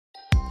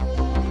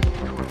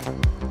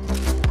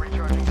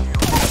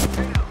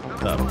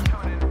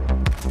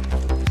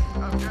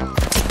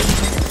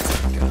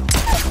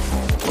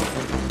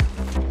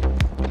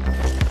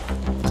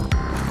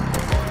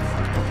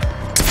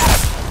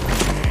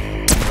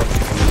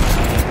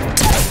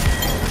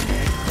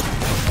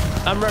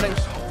I'm running.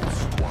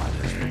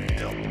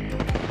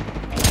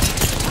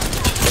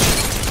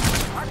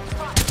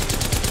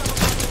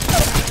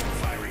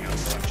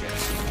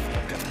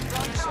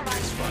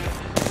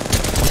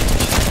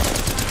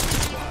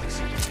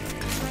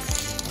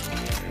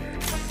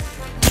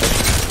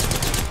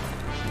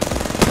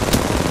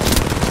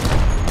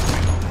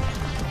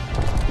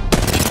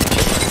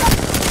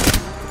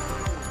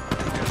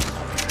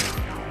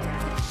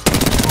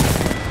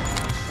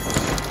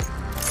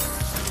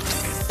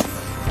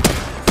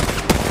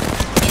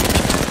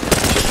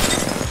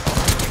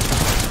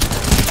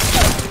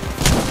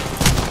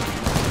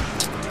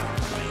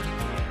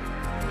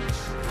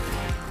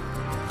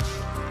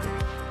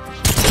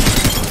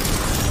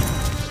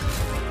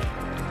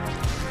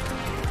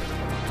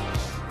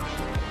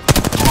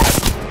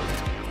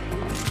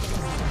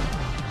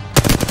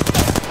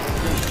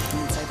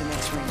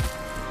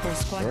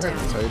 Alright,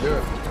 that's how you do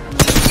it.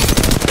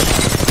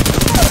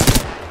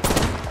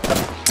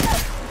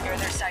 You're in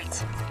their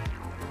sights.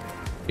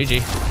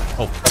 GG.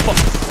 Oh, fuck.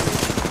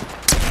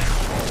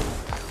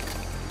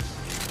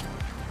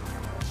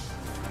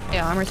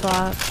 Yeah, armor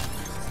swap.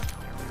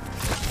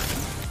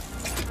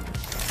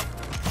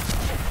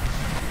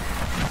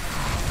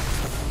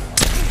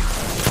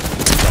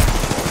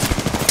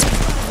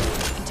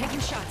 I'm taking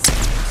shots.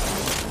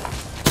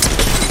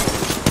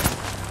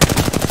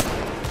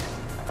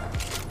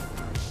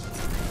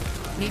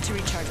 Need to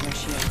recharge my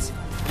shields.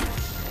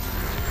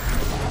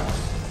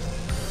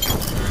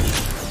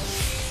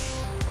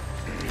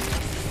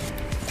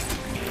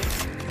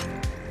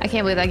 I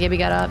can't believe that Gibby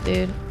got up,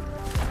 dude.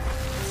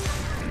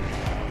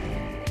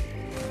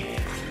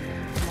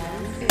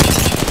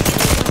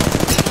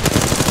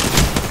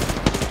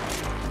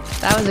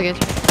 That was a good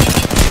try.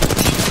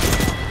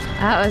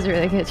 That was a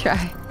really good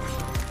try.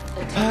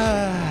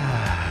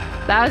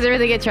 That was a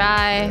really good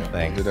try.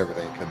 Thanks. Did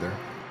everything you could there.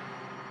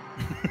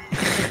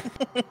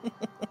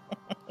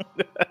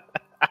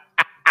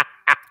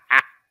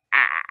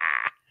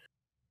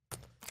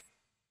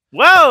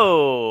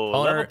 Whoa!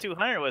 Poner. Level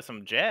 200 with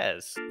some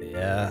jazz.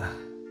 Yeah.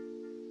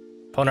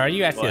 Poner, are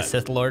you actually a What?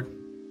 Sith Lord?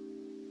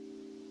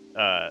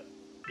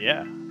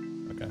 Yeah.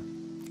 Okay.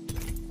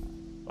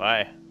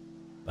 Why?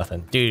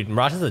 Nothing. Dude,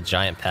 Mirage is a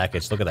giant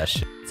package. Look at that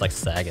shit. It's like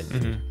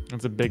sagging.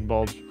 It's a big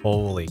bulge.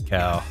 Holy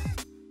cow.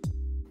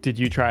 Did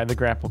you try the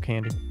grapple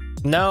candy?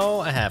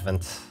 No, I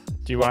haven't.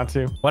 Do you want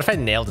to? What if I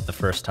nailed it the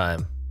first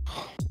time?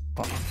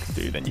 Fuck,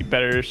 dude, then you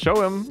better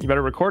show him. You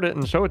better record it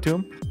and show it to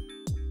him.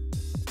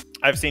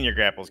 I've seen your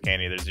grapples,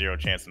 Candy. There's zero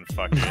chance in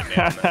fuck you're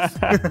nailing this.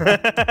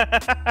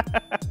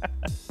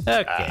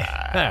 Okay.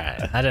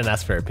 Alright. I didn't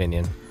ask for your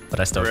opinion, but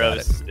I still got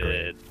it.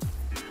 Roasted.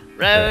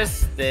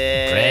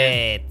 Roasted.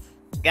 Great.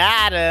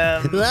 Got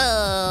him.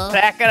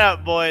 Pack it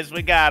up, boys.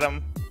 We got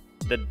him.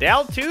 The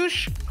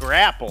Deltouche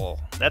Grapple.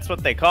 That's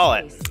what they call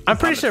it. I'm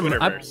pretty on the sure.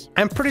 Twitterverse.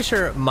 I'm pretty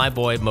sure my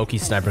boy Moki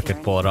Sniper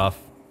could pull it off.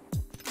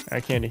 All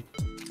right, Candy.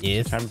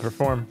 Yes. Time to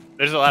perform.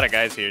 There's a lot of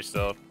guys here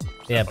still.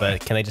 Yeah,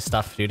 but can they just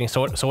stop shooting?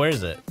 So where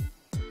is it?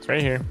 It's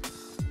right here.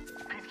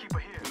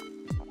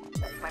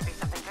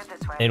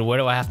 And where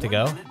do I have to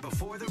go?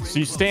 So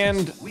you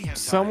stand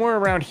somewhere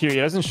around here. He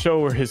doesn't show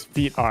where his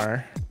feet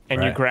are.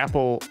 And you Right.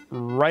 grapple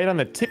right on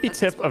the tippy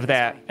tip of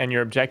that. And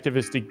your objective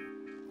is to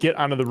get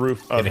onto the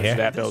roof of Get here?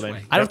 that building.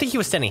 I don't think he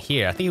was standing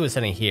here. I think he was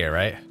standing here,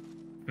 right?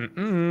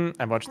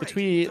 I watched the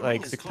tweet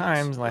like 6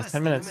 times in the last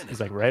 10 minutes. He's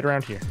like right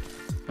around here.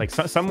 Like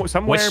somewhere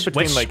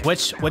between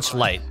which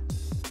light?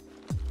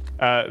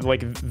 like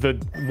the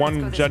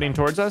one jutting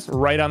towards us,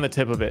 right on the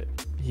tip of it.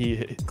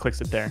 He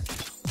clicks it there.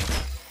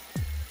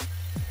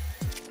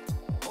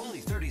 Only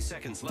 30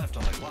 seconds left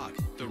on the clock.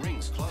 The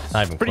ring's close.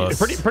 Not even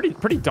close.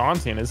 Pretty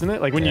daunting, isn't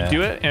it? Like when you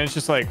do it and it's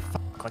just like,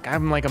 fuck, like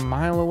I'm like a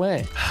mile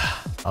away.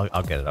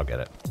 I'll get it. I'll get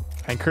it.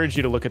 I encourage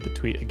you to look at the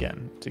tweet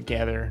again to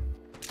gather.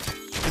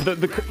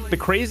 The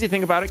crazy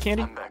thing about it,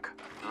 Candy,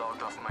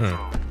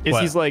 is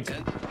What? he's like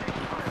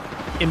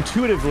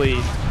intuitively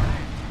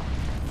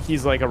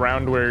he's like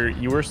around where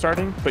you were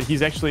starting, but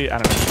he's actually, I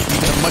don't know,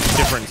 he's in a much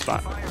different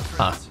spot.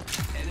 Huh.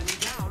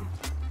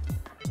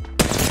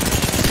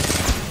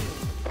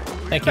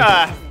 Thank you.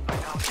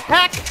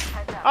 Heck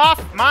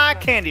off my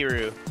Candy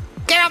Roo.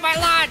 Get off my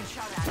lunch!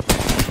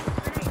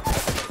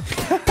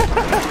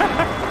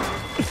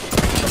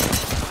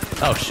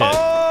 Oh shit.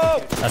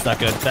 Oh! That's not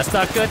good. That's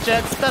not good,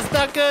 Jets. That's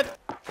not good.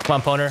 Come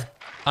on, Poner.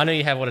 I know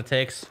you have what it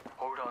takes.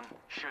 Hold on,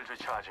 shield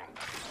recharging.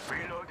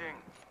 Reloading.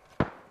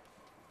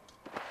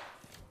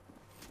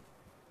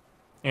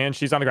 And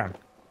she's on the ground.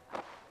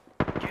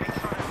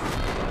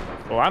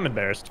 Well, I'm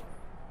embarrassed.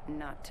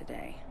 Not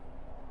today.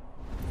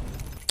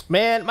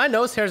 Man, my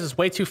nose hairs is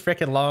way too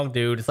freaking long,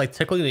 dude. It's like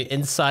tickling the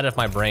inside of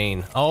my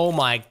brain. Oh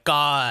my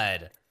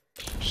god.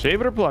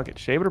 Shave it or pluck it.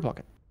 Shave it or pluck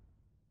it.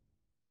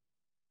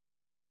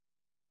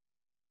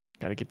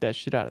 Gotta get that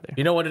shit out of there.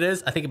 You know what it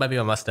is? I think it might be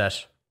my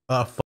mustache.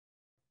 Oh, fuck.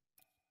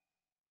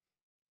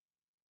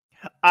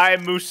 I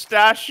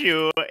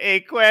mustachio a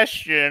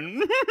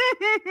question.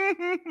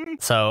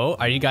 So,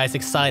 are you guys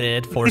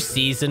excited for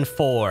season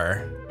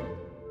 4?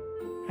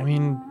 I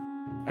mean,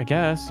 I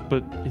guess,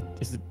 but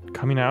is it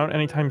coming out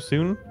anytime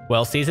soon.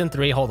 Well, season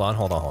 3. Hold on.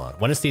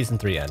 When does season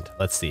 3 end?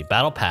 Let's see.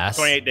 Battle Pass.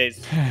 28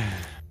 days.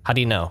 How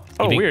do you know?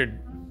 Oh, weird.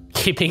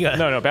 Keeping a...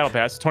 No, Battle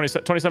Pass.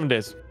 27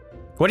 days.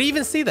 Where do you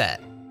even see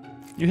that?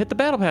 You hit the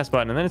Battle Pass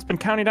button, and then it's been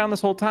counting down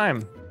this whole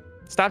time.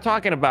 Stop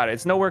talking about it.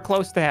 It's nowhere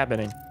close to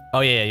happening. Oh,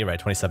 yeah, you're right.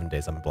 27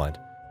 days. I'm blind.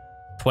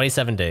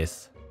 27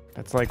 days.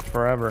 That's like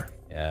forever.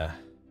 Yeah.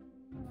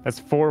 That's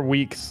 4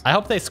 weeks. I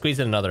hope they squeeze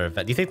in another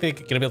event. Do you think they're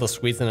going to be able to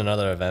squeeze in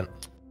another event?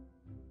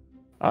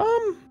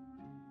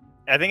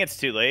 I think it's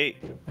too late.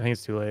 I think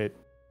it's too late.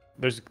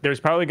 There's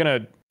probably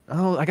gonna...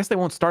 Oh, I guess they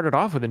won't start it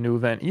off with a new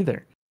event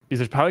either. Because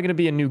there's probably gonna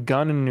be a new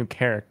gun and a new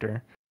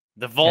character.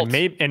 The Vault.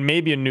 And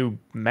maybe a new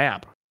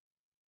map.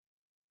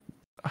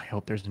 I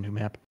hope there's a new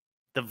map.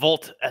 The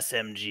Volt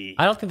SMG.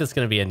 I don't think there's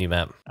going to be a new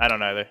map. I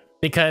don't either.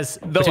 Because...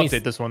 They'll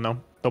update this one, though.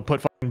 They'll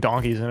put fucking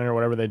donkeys in it or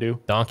whatever they do.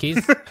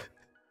 Donkeys?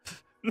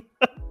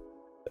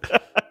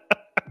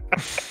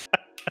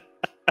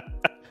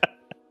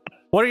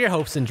 What are your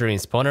hopes and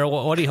dreams, Poner?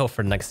 What do you hope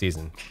for next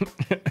season?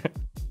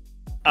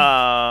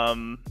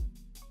 I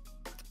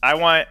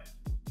want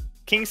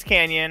Kings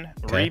Canyon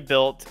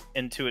rebuilt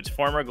into its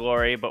former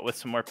glory, but with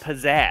some more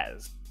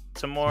pizzazz,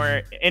 some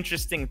more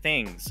interesting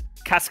things.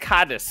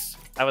 Cascades,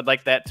 I would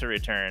like that to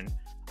return.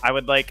 I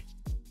would like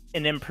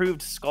an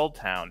improved Skull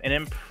Town, an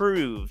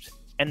improved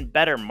and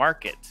better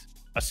market,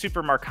 a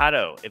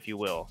supermercado, if you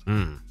will.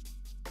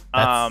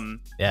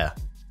 Yeah.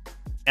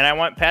 And I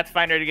want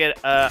Pathfinder to get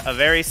a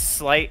very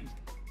slight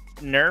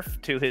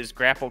nerf to his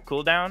grapple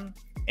cooldown,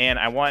 and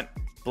I want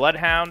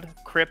Bloodhound,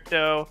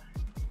 Crypto,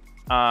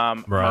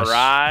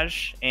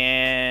 Mirage,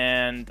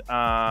 and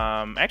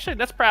actually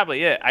that's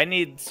probably it. I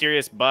need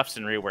serious buffs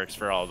and reworks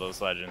for all of those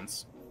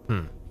legends.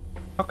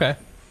 Okay.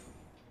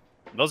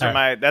 Those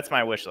are that's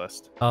my wish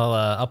list.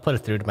 I'll put it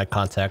through to my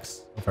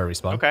contacts for a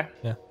respawn. Okay.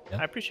 Yeah.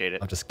 I appreciate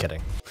it. I'm just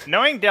kidding.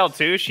 Knowing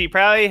Deltouche, he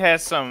probably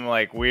has some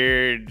like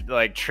weird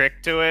like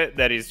trick to it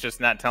that he's just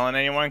not telling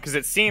anyone because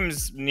it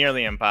seems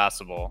nearly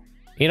impossible.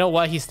 You know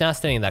what? He's not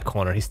standing in that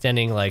corner. He's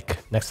standing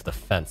like next to the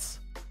fence.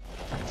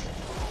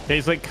 Yeah,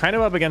 he's like kind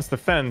of up against the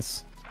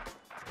fence,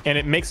 and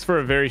it makes for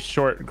a very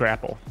short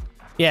grapple.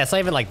 Yeah, it's not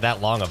even like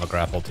that long of a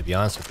grapple, to be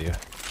honest with you.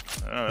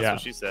 Oh, that's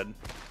what she said.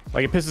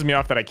 Like it pisses me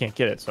off that I can't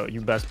get it, so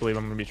you best believe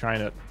I'm gonna be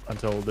trying it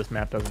until this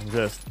map doesn't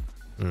exist.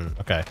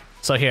 Okay.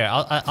 So here,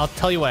 I'll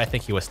tell you why I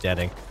think he was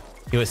standing.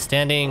 He was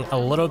standing a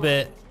little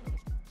bit,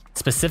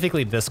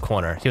 specifically this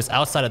corner. He was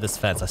outside of this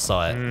fence. I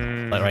saw it,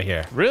 like right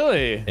here.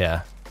 Really?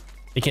 Yeah.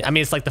 You can, I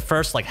mean, it's like the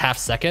first like half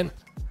second.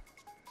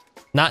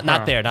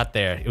 Not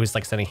there. It was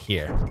like standing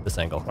here, this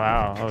angle.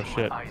 Wow. Oh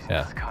shit.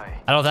 Yeah.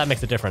 I don't know if that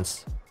makes a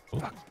difference. Ooh.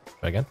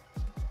 Try again.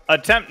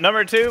 Attempt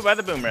number 2 by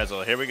the Boom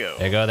Razzle. Here we go.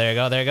 There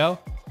you go.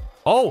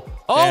 Oh!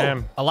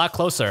 Damn. A lot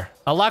closer.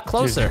 A lot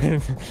closer.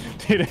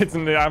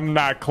 Dude, I'm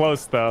not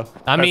close though.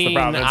 I That's mean, the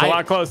problem. It's a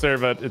lot closer,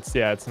 but it's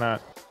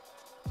not.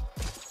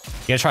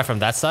 You gonna try from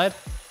that side?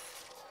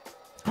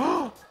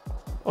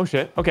 Oh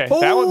shit. Okay.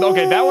 That one.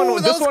 Okay. That one.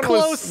 That was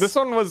close. This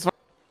one was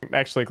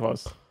actually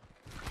close.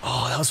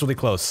 Oh, that was really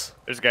close.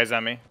 There's guys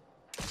on me.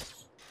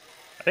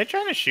 Are they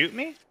trying to shoot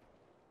me?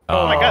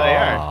 Oh my god, they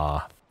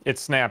are. It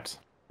snapped.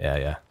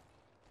 Yeah.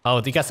 Oh,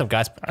 you got some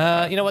guys.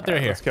 You know what? They're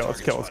here.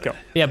 Let's kill.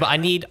 Yeah, but I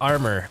need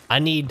armor.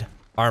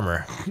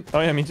 Oh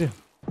yeah, me too.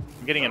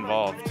 I'm getting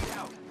involved.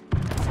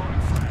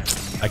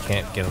 I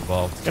can't get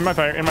involved. In my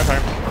fire.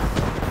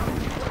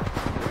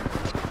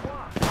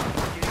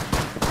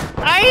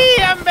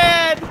 I'm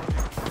bad.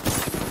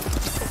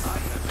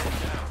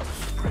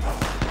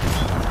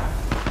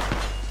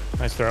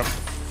 Nice throw.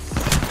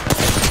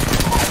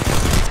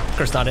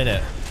 Chris not in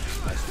it.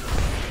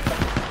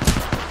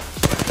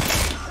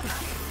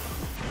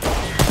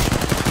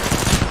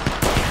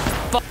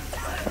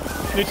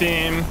 New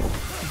team.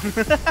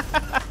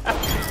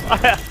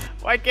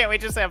 Why can't we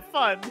just have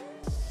fun?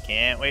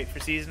 Can't wait for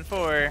season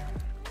 4.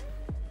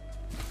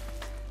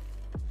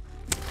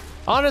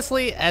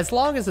 Honestly, as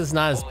long as it's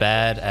not as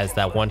bad as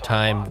that one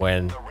time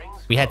when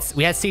we had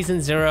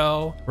season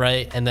 0,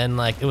 right? And then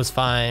like it was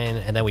fine,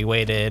 and then we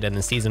waited, and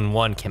then season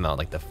 1 came out,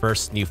 like the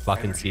first new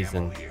fucking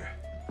season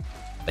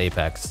of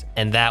Apex,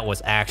 and that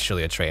was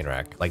actually a train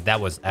wreck. Like that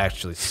was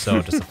actually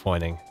so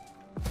disappointing.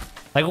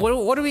 Like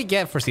what do we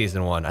get for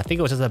season 1? I think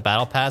it was just a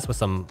battle pass with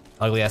some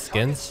ugly ass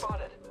skins.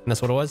 And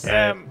that's what it was?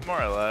 Yeah,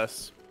 more or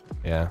less.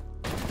 Yeah.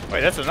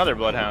 Wait, that's another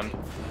Bloodhound.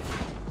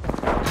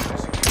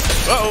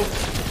 Uh-oh.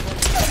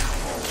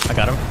 I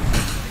got him.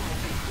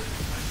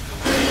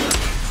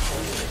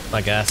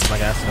 My gas,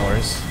 no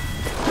worries.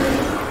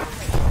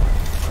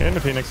 In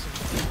the Phoenix.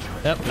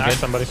 Yep, we Knock good.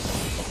 somebody.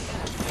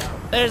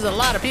 There's a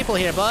lot of people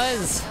here,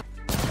 boys.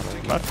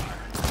 What?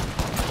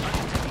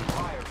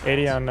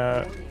 80 on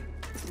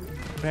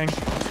bang.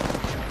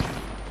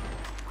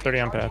 30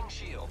 on pad.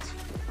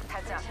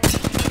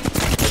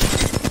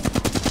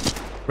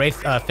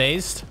 Wraith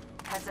phased.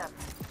 Heads up.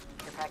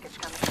 Your package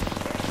coming.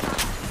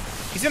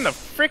 He's in the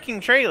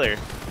freaking trailer.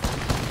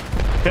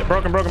 Hit,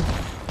 broken.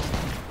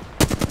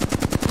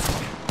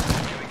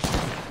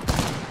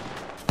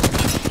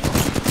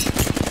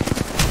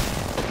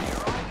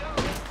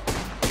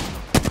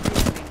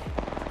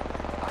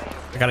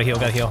 Gotta heal,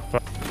 gotta heal.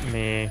 Fuck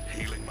me.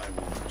 Healing my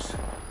wounds.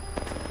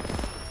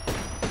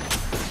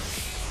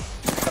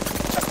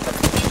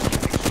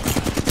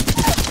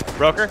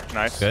 Broker,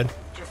 nice. Good.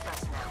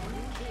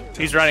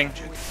 He's running.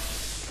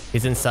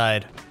 He's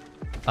inside.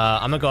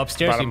 I'm gonna go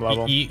upstairs. Bottom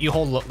level. You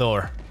hold the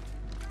door.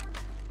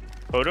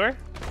 Hodor?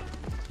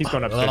 He's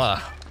going upstairs.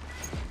 Ugh.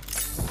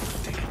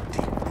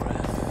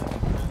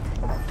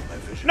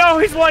 No,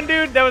 he's one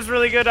dude. That was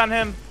really good on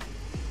him.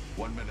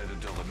 1 minute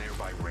until the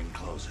nearby ring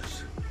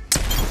closes.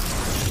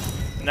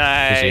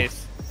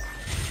 Nice.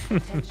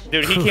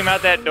 Dude, he came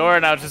out that door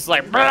and I was just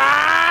like,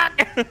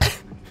 "Black!"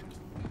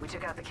 We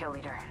took out the kill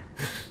leader.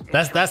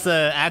 That's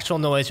the actual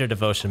noise your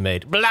devotion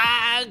made.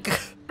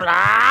 Black.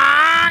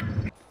 Black!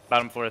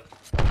 Bottom fourth.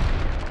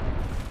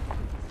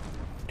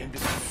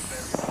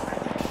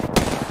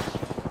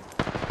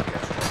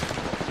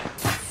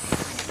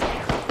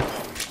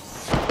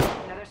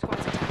 Another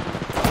squad's attacking.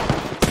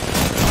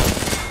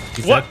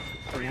 He's What?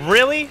 dead.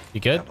 Really?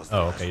 You good?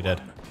 Oh, okay, you dead.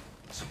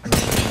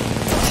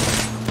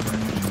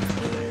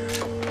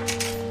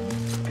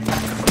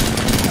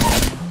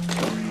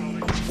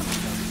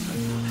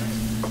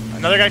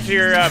 Another guy to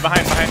your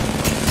behind. I'm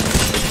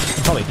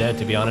probably dead,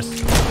 to be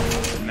honest.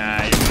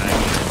 Nah, you're fine.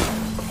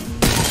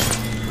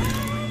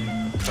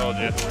 Told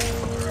you.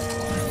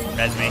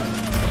 Res me.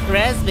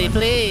 Res me,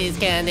 please,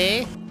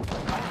 Candy.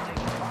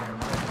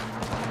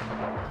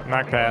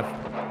 Knock path.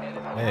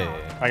 Hey.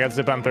 I got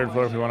zip on 3rd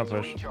floor if you want to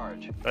push.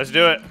 Let's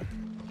do it.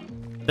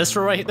 This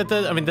right,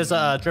 I mean, there's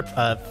a drip,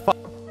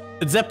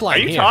 zip line Are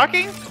you here.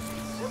 talking?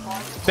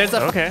 There's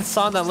a Okay.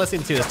 song that I'm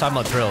listening to that's talking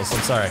about drills.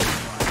 I'm sorry.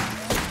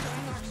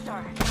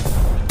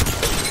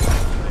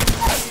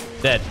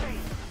 Dead.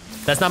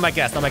 That's not my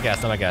guess. Not my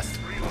guess. Not my guess.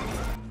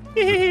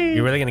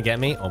 You really gonna get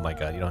me? Oh my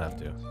god, you don't have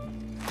to.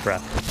 Bruh.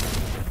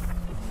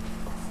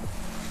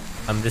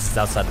 This is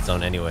outside the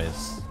zone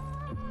anyways.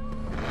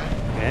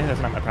 Okay, that's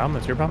not my problem.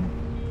 That's your problem.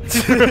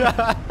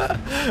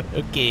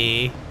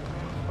 Okay.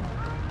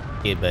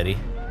 Okay, buddy.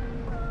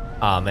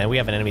 Aw, man, we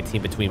have an enemy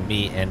team between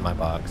me and my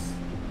box.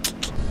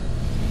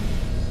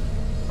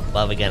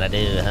 What we gonna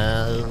do,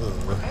 huh?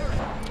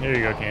 Here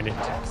you go, Candy.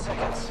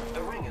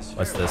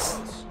 What's this?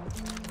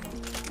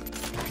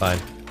 Fine.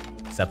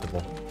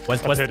 Acceptable.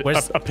 Where's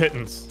A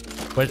pittance.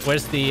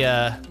 where's the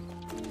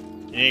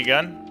You need a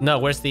gun? no,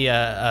 where's the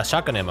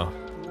shotgun ammo?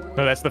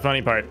 No, that's the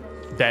funny part.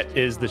 That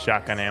is the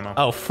shotgun ammo.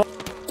 Oh, fuck.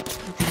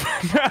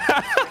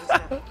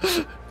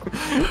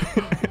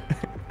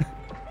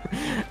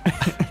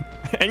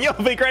 And you'll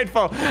be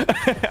grateful.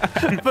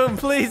 Boom,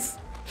 please.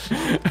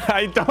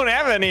 I don't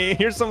have any.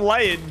 Here's some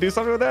light. Do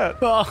something with that.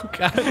 Oh,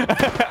 God.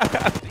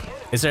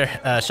 Is there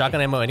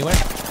shotgun ammo anywhere?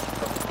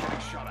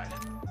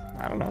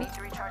 I don't know. Need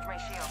to recharge my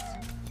shields.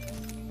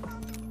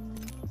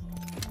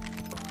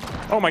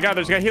 Oh my god,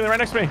 there's a guy healing right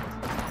next to me.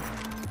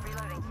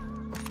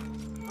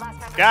 Reloading. Last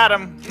member. Got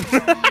him.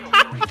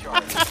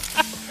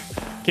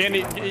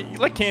 Candy,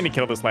 let Candy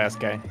kill this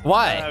last guy.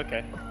 Why?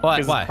 Okay. Why?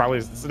 'Cause Why?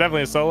 It's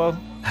definitely a solo.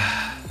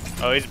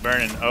 Oh, he's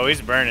burning. Oh, he's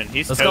burning.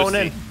 He's Let's toasty. go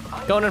in.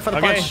 Going in for the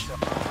Okay. punch.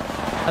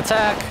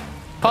 Attack.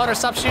 Potter,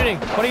 stop shooting.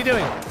 What are you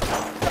doing?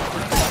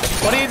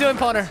 What are you doing,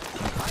 Potter?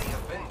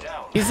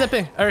 He's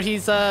zipping. Or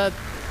he's, Get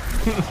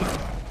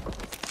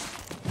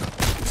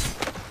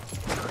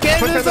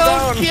in the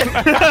zone!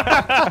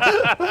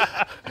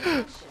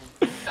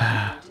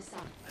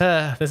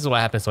 This is what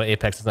happens when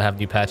Apex doesn't have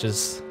new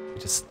patches.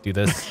 We just do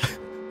this.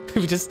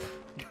 We're just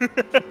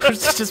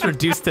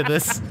reduced to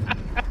this.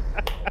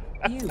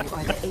 You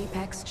are the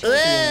Apex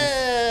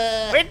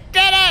champions. We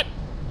did it!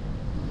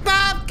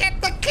 Bob, get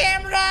the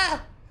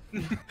camera!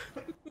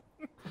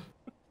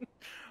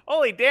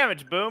 Holy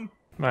damage, Boom.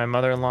 My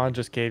mother-in-law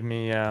just gave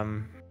me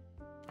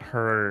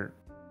her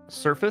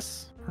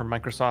Surface, her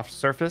Microsoft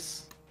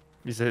Surface.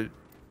 She said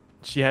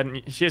she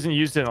hasn't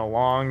used it in a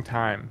long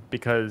time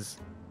because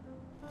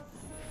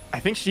I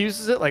think she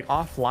uses it like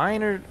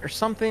offline or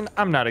something.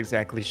 I'm not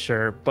exactly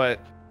sure, but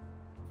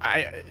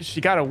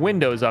she got a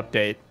Windows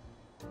update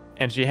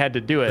and she had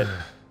to do it,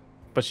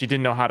 but she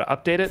didn't know how to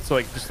update it, so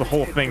like just the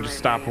whole thing just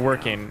stopped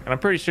working. And I'm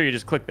pretty sure you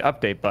just click the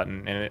update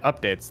button and it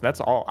updates.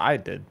 That's all I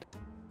did.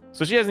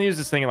 So she hasn't used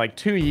this thing in like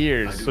 2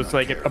 years. So it's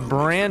like a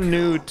brand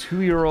new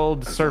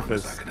 2-year-old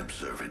Surface.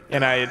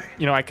 And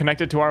I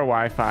connect it to our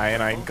Wi-Fi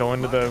and I go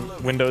into the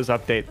Windows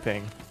update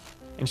thing.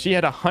 And she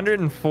had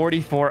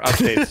 144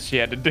 updates she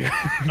had to do.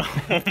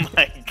 Oh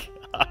my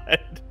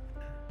god.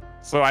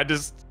 So I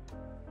just,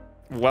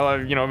 well,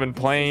 I've been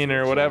playing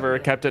or whatever,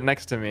 kept it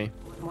next to me.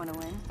 Wanna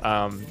win?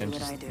 And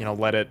just,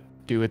 let it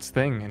do its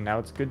thing. And now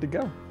it's good to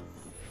go.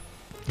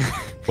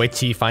 Wait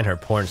till you find her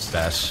porn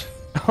stash.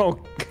 Oh,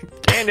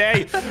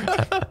 Candy!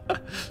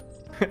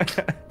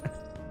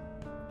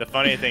 The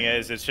funny thing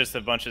is, it's just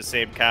a bunch of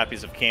saved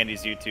copies of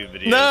Candy's YouTube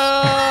videos.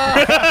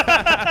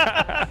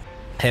 No!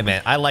 Hey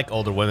man, I like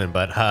older women,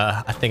 but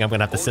I think I'm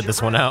gonna have to sit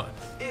this one out.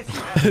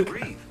 I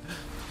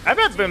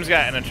bet Boom's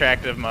got an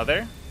attractive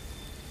mother.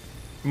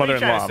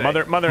 Mother-in-law. say?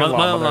 Mother-in-law.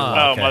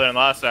 Mother-in-law. Oh, Okay.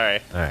 mother-in-law,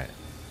 sorry. All right.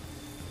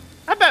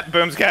 I bet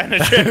Boom's got an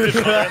attractive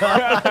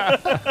mother-in-law.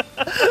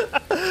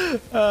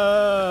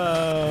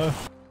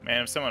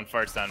 Man, if someone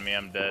farts on me,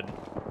 I'm dead.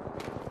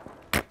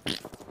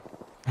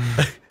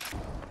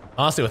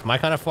 Honestly, with my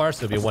kind of farce,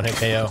 it would be a one-hit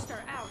KO.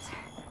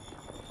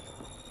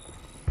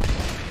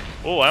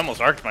 Oh, I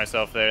almost arced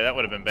myself there. That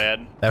would have been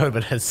bad. That would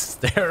have been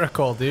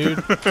hysterical, dude.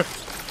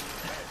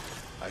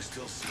 I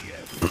still see it.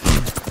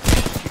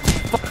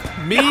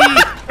 Me!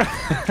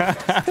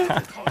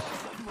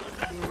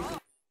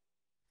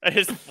 I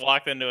just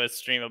walked into a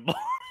stream of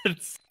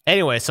bullets.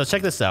 Anyway, so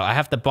check this out. I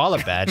have the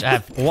baller badge. I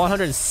have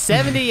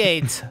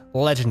 178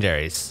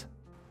 legendaries.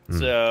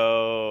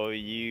 So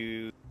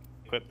you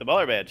equip the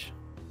baller badge.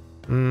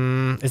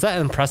 Is that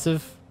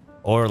impressive?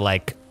 Or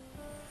like,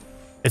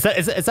 is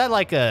that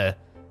like a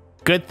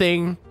good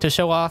thing to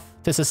show off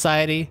to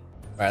society?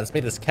 All right, let's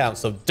make this count.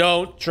 So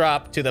don't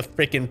drop to the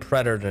freaking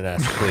predator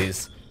nest,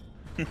 please.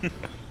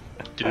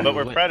 But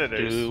we're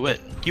predators. Do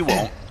it. You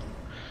won't.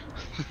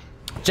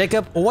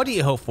 Jacob, what do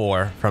you hope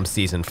for from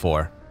season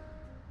 4?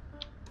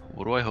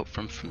 What do I hope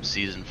from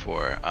season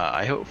 4?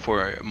 I hope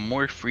for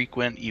more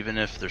frequent, even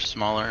if they're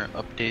smaller,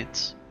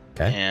 updates,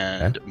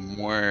 and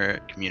more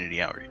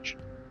community outreach.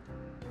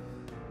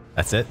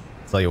 That's it?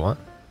 That's all you want?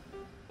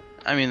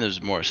 I mean,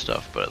 there's more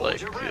stuff, but like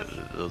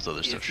those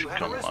other stuff should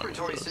come along with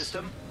those.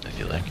 I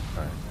feel like.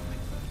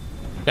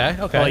 Okay.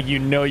 Okay. Like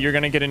you're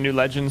gonna get a new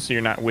legend, so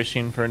you're not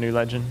wishing for a new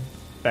legend,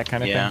 that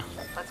kind of thing.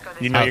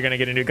 You know you're gonna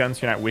get a new gun,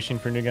 so you're not wishing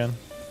for a new gun.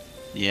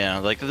 Yeah,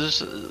 like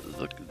there's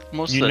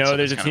most. You know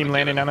there's a team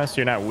landing on us, so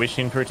you're not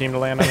wishing for a team to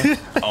land on us.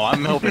 Oh,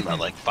 I'm hoping that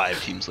like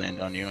 5 teams land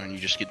on you and you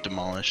just get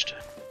demolished.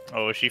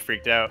 Oh, she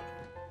freaked out.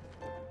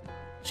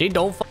 She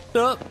don't f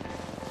up.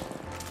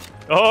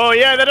 Oh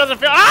yeah, that doesn't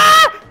feel.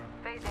 Ah!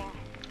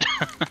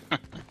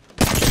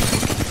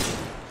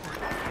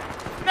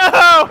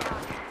 No!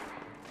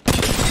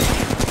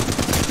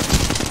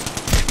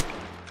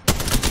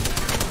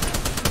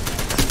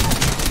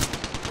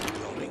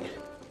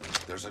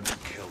 There's a new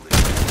kill.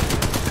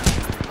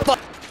 Fuck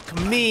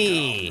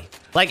me.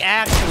 Like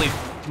actually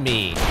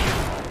me.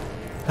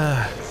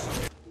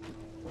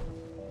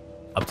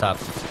 Up top.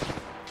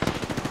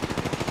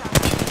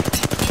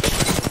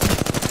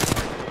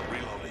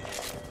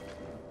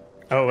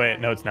 Oh wait,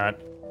 no, it's not.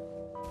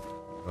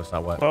 It's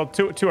not what? Well,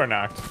 two are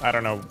knocked. I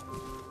don't know.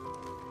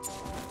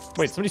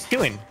 Wait, somebody's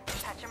stealing.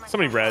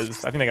 Somebody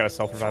res. I think they got a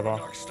self-revive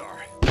off.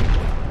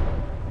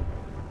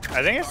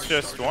 I think it's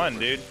just one,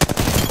 dude.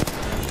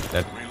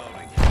 Dead.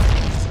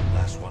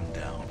 Last one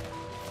down.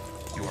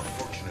 You are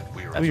fortunate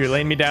we're Oh, you're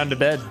laying me down to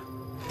bed.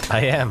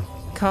 I am.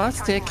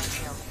 Caustic.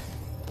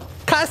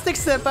 Caustic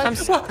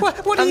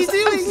senpai. What are you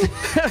doing?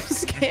 I'm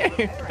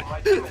scared.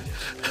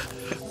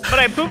 But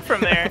I pooped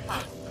from there.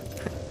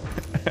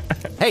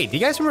 Hey, do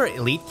you guys remember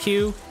Elite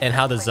Q and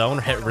how the zone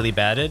hit really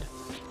bad?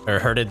 Or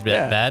hurted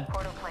bad?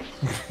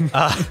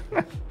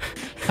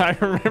 I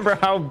remember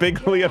how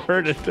bigly it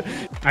hurted.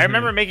 I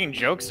remember making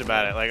jokes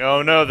about it, like,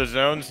 oh no, the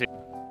zone's here.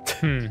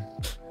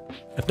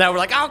 Now we're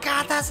like, oh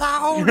god, the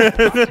zone!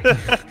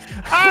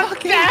 Oh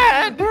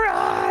god!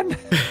 Run!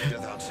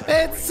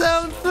 It's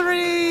zone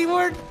 3,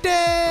 we're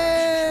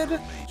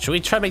dead! Should we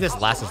try to make this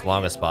last as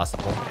long as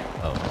possible?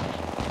 Oh.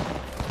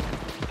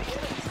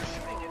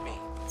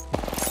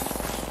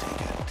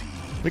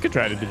 We could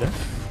try to do that.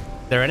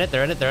 They're in it,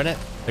 they're in it, they're in it.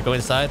 They're going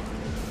inside.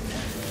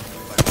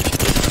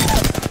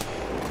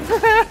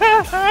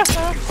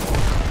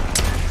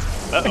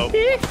 Uh-oh.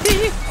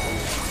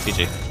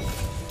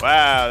 GG.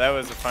 Wow, that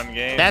was a fun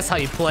game. That's how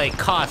you play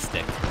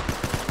Caustic.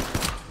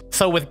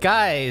 So with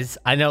guys,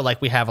 I know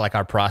like we have like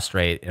our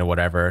prostrate and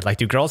whatever. Like,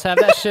 do girls have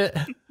that shit?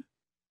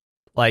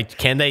 Like,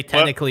 can they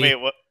technically? Wait,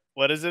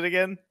 what is it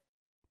again?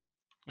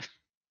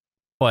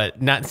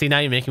 What? Not see now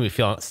you're making me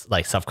feel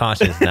like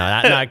self-conscious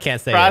now. No, I can't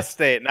say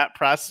prostate, not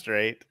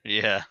prostrate.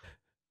 Yeah.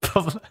 it.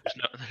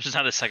 There's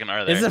not a second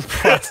R there. Isn't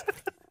pros-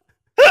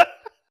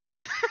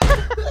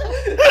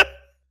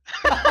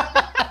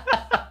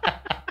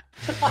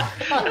 Is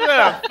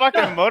that a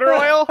fucking motor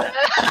oil?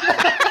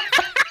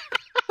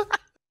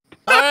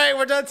 All right,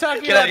 we're done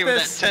talking Get about out of here with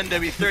this. that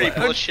 10W30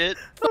 bullshit.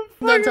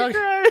 Done talking.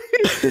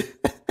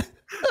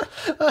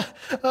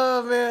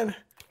 Oh man.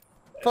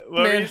 What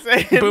were you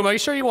saying? Boom, are you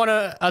sure you want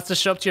us to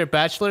show up to your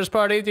bachelor's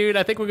party, dude?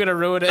 I think we're gonna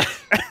ruin it.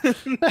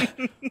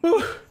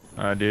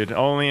 Dude,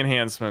 only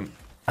enhancement.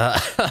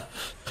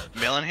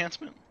 Male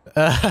enhancement?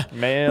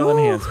 Male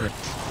enhancement.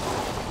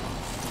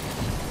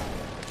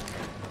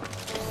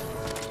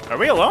 Are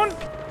we alone?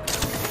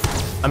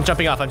 I'm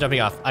jumping off. I'm jumping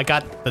off. I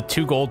got the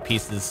 2 gold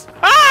pieces.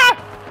 Ah!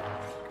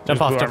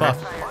 Jump off. Blue Jump armor.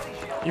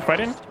 off. You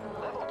fighting?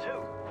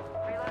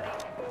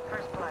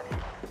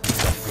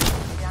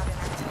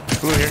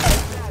 Blue here.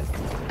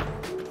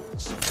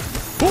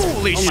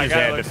 Holy Oh my shit!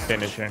 god, looks- the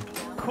finisher.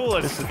 Cool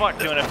as fuck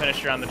doing a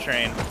finisher on the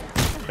train.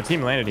 The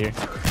team landed here.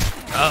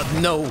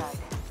 No.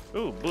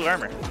 Ooh, blue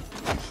armor.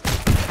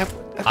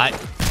 I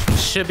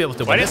should be able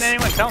to Why win didn't this.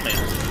 anyone tell me?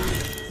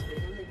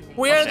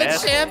 We are the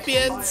Assholes.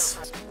 champions.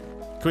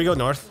 Can we go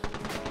north?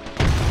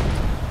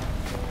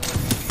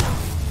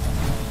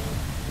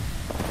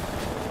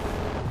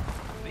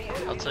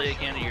 tell you,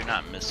 Candy, you're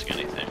not missing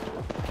anything.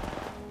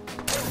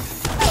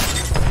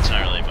 It's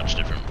not really much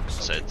different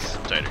besides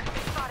tighter.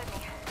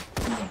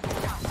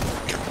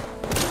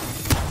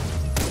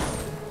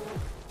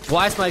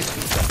 Why is my...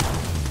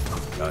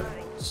 Oh, God.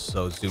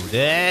 So zoomed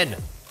in.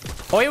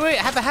 Oh, wait,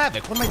 I have a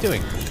Havoc. What am I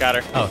doing? Got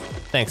her. Oh,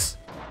 thanks.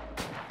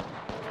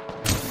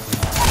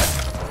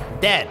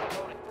 Dead.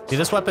 Dude,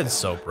 this weapon's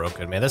so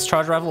broken, man. This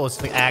charge rifle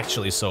is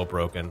actually so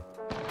broken.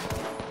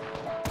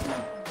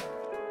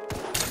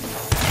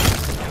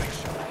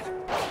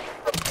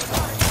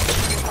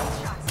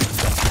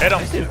 Hit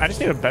him. I just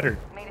need a better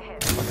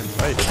fucking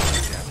fight.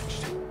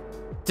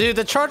 Dude,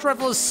 the charge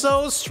rifle is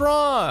so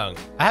strong.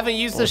 I haven't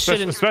used this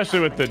shit in... Especially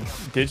with the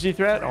digi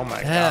threat. Oh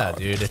my god. Yeah,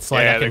 dude. It's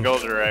like Yeah, I can... the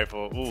golden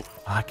rifle. Ooh.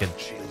 I can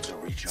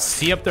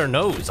see up their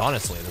nose,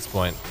 honestly, at this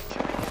point.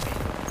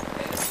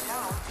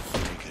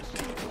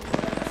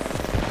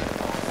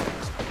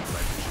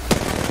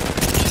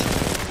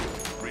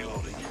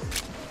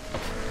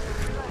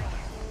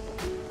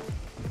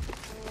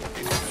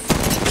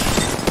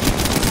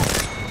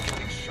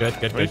 Good.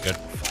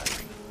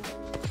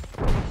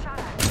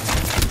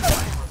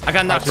 I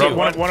got knocked too.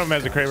 One of them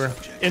has a Kraber.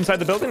 Inside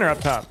the building or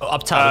up top? Oh,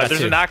 up top. There's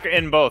a knocker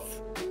in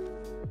both.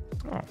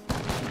 Oh.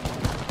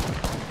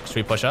 Should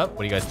we push up?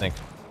 What do you guys think?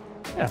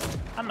 Yeah.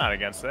 I'm not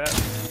against that.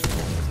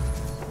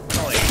 It's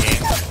only a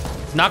game.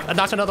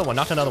 Knocked another one.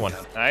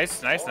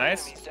 Nice.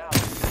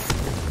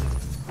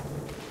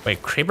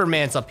 Wait, Kraber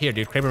Man's up here,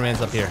 dude. Kraber Man's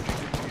up here.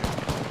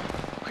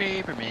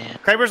 Kraber Man.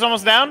 Kraber's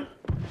almost down.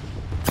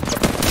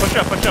 Push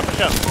up.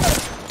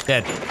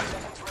 Dead.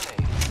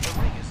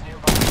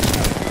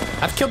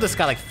 I've killed this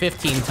guy like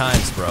 15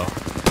 times, bro.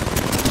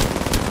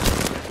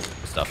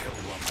 Stuff.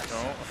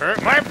 Don't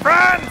hurt my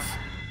friends!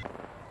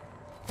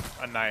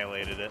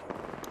 Annihilated it.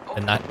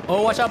 And not.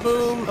 Oh, watch out,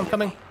 boom! I'm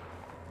coming.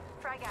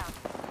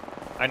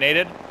 I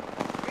naded.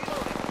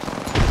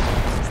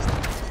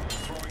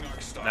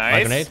 My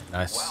Nice. grenade.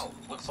 Nice.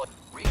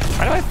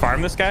 How do I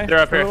farm this guy? They're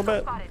up for here. a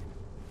little bit.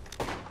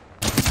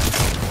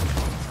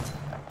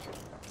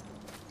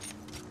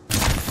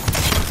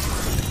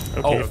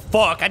 Okay. Oh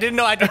fuck! I didn't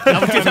know I would do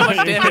that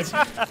much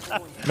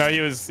damage. No,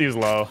 he was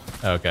low.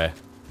 Okay.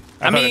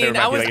 I I thought there mean, might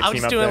I be, was like, a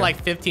team up doing there.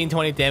 like 15,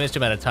 20 damage to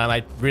him at a time.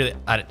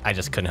 I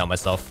just couldn't help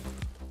myself.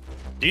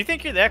 Do you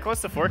think you're that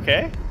close to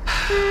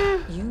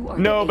 4K?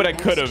 No, but I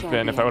could have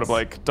been if I would have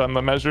like done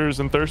the measures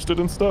and thirsted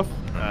and stuff.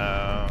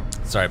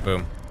 Sorry,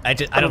 boom. I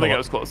don't know think I what,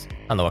 was close.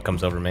 I don't know what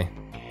comes over me.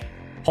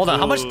 Hold on,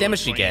 how much Ooh,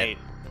 damage did you get? 28.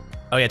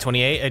 Oh yeah,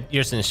 28.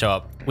 Yours didn't show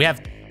up. We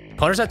have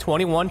Connor's at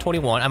 21,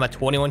 21. I'm at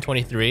 21,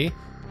 23.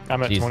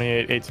 I'm at Jeez.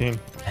 28, 18.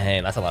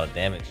 Dang, that's a lot of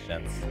damage,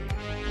 gents.